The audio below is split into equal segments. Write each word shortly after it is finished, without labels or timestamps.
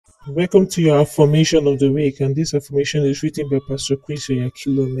Welcome to your affirmation of the week, and this affirmation is written by Pastor Chris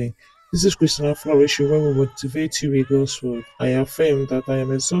Oyakhilome. This is CHRISTIANA Flourishing, where we motivate you with God's word. I affirm that I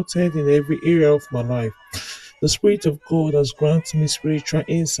am exalted in every area of my life. The Spirit of God has granted me spiritual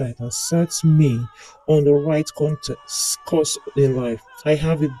insight and sets me on the right course in life. I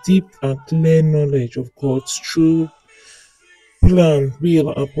have a deep and clear knowledge of God's true plan,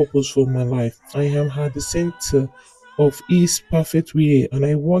 will, and purpose for my life. I am at the center of His perfect will, and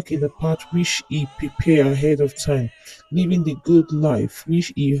I walk in the path which He prepared ahead of time, living the good life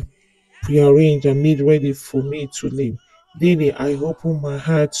which He prearranged and made ready for me to live. Daily, I open my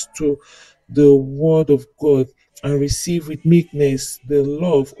heart to the Word of God and receive with meekness the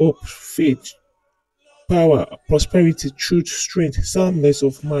love, hope, faith, power, prosperity, truth, strength, soundness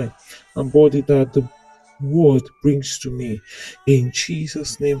of mind and body that the word brings to me. In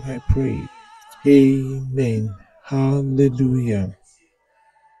Jesus' name I pray. Amen. Hallelujah.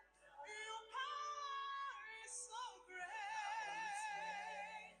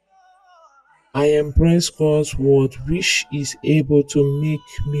 I embrace God's word, which is able to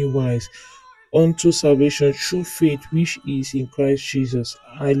make me wise unto salvation through faith which is in Christ Jesus.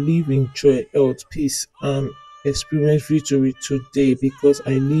 I live in joy, health, peace, and experience victory today because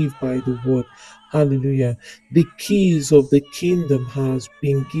I live by the word. Hallelujah. The keys of the kingdom has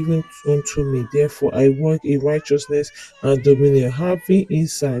been given unto me. Therefore, I walk in righteousness and dominion, having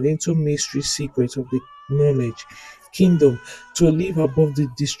insight into mystery secrets of the knowledge kingdom to live above the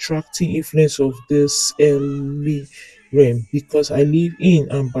distracting influence of this early realm because I live in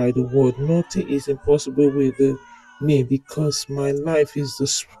and by the word. Nothing is impossible with me because my life is the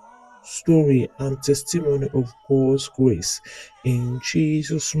story and testimony of God's grace. In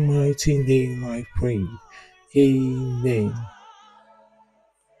Jesus' mighty name I pray. Amen.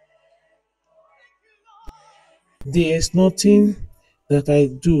 There is nothing that I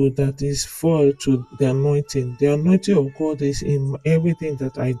do that is foreign to the anointing. The anointing of God is in everything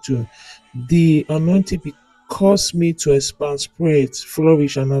that I do. The anointing cause me to expand, spread,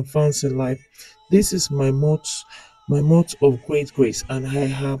 flourish, and advance in life. This is my month of great grace, and I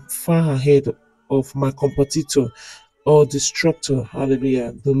am far ahead of my competitor or destructor.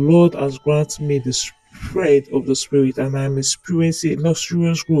 Hallelujah. The Lord has granted me the spread of the Spirit, and I am experiencing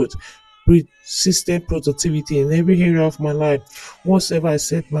luxurious growth, persistent productivity in every area of my life. Whatever I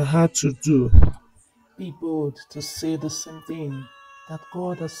set my heart to do, be bold to say the same thing that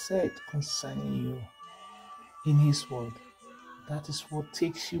God has said concerning you in His Word. That is what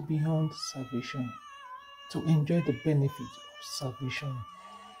takes you beyond salvation to enjoy the benefit of salvation.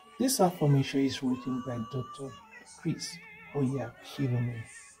 This affirmation is written by Doctor Chris Oyakhilome.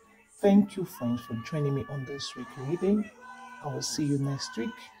 Thank you, friends, for joining me on this week reading. I will see you next week.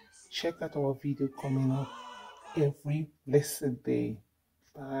 Check out our video coming up every blessed day.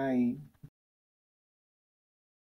 Bye.